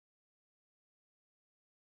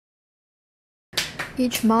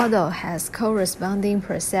Each model has corresponding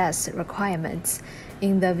process requirements.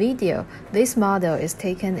 In the video, this model is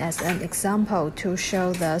taken as an example to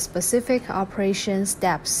show the specific operation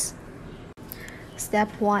steps. Step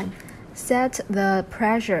 1. Set the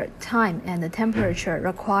pressure, time, and the temperature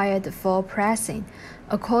required for pressing.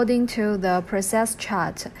 According to the process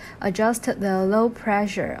chart, adjust the low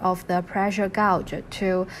pressure of the pressure gauge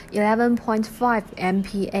to 11.5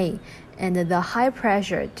 MPa and the high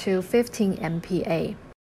pressure to 15 MPa.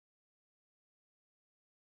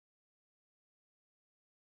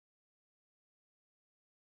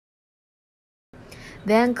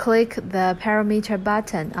 Then click the parameter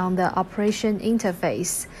button on the operation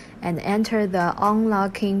interface and enter the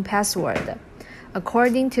unlocking password.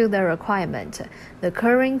 According to the requirement, the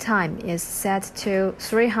current time is set to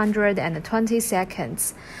 320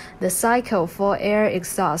 seconds. The cycle for air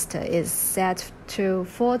exhaust is set to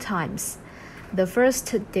 4 times. The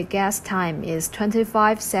first degas time is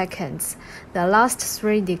 25 seconds. The last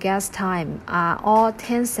 3 degas time are all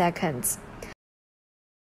 10 seconds.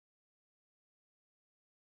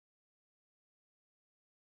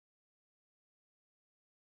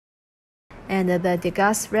 And the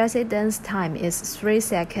degas residence time is 3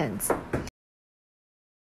 seconds.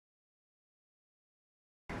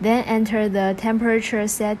 Then enter the temperature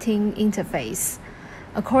setting interface.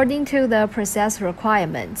 According to the process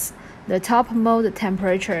requirements, the top mode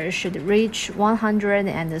temperature should reach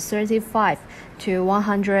 135 to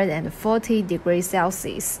 140 degrees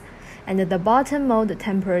Celsius, and the bottom mode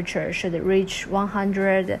temperature should reach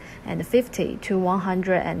 150 to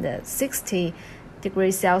 160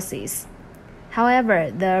 degrees Celsius.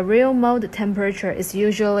 However, the real mode temperature is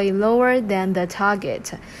usually lower than the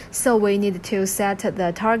target, so we need to set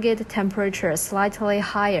the target temperature slightly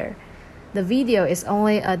higher. The video is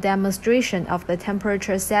only a demonstration of the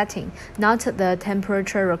temperature setting, not the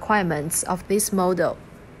temperature requirements of this model.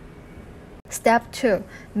 Step 2.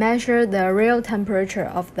 Measure the real temperature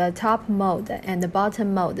of the top mode and the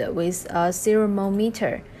bottom mode with a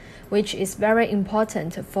thermometer, which is very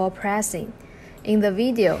important for pressing. In the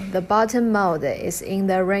video, the bottom mode is in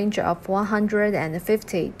the range of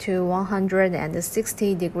 150 to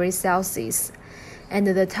 160 degrees Celsius, and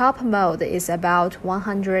the top mode is about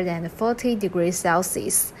 140 degrees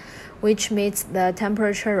Celsius, which meets the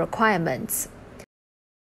temperature requirements.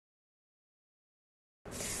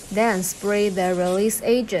 Then spray the release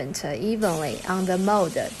agent evenly on the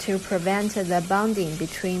mold to prevent the bonding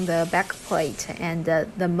between the backplate and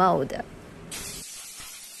the mold.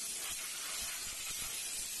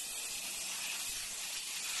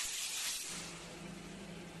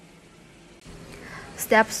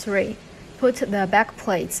 Step 3. Put the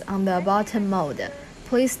backplates on the bottom mold.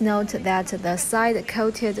 Please note that the side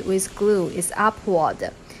coated with glue is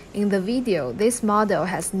upward. In the video, this model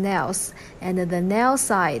has nails, and the nail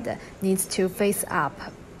side needs to face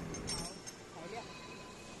up.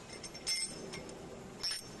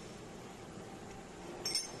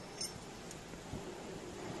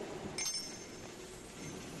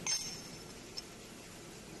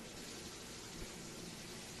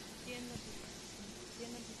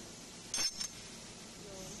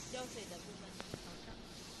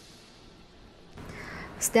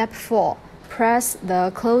 Step 4. Press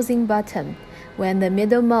the closing button. When the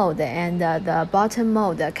middle mold and the bottom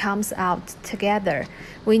mold comes out together,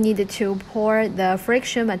 we need to pour the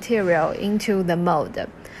friction material into the mold.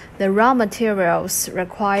 The raw materials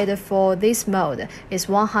required for this mold is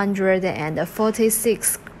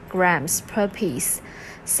 146 grams per piece,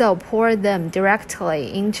 so pour them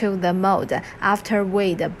directly into the mold after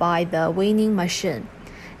weighed by the weighing machine.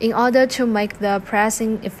 In order to make the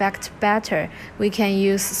pressing effect better, we can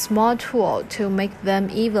use a small tool to make them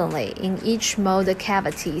evenly in each mold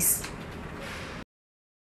cavities.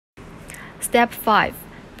 Step 5.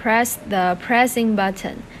 Press the pressing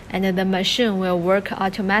button, and the machine will work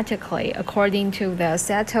automatically according to the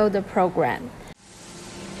settled program.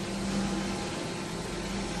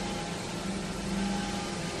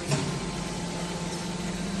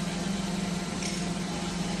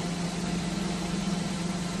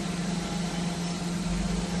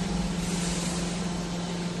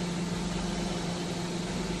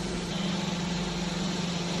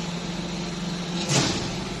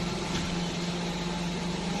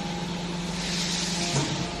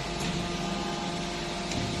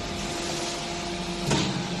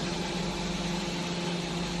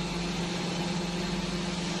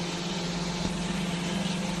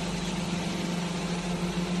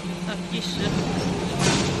第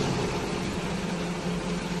10。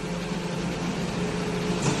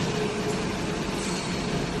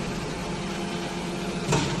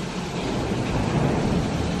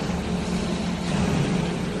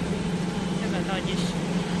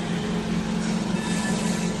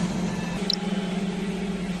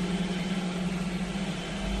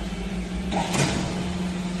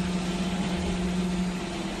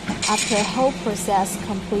After whole process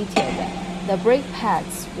completed, the brake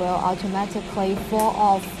pads will automatically fall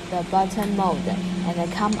off the button mode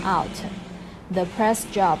and come out. The press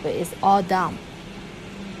job is all done.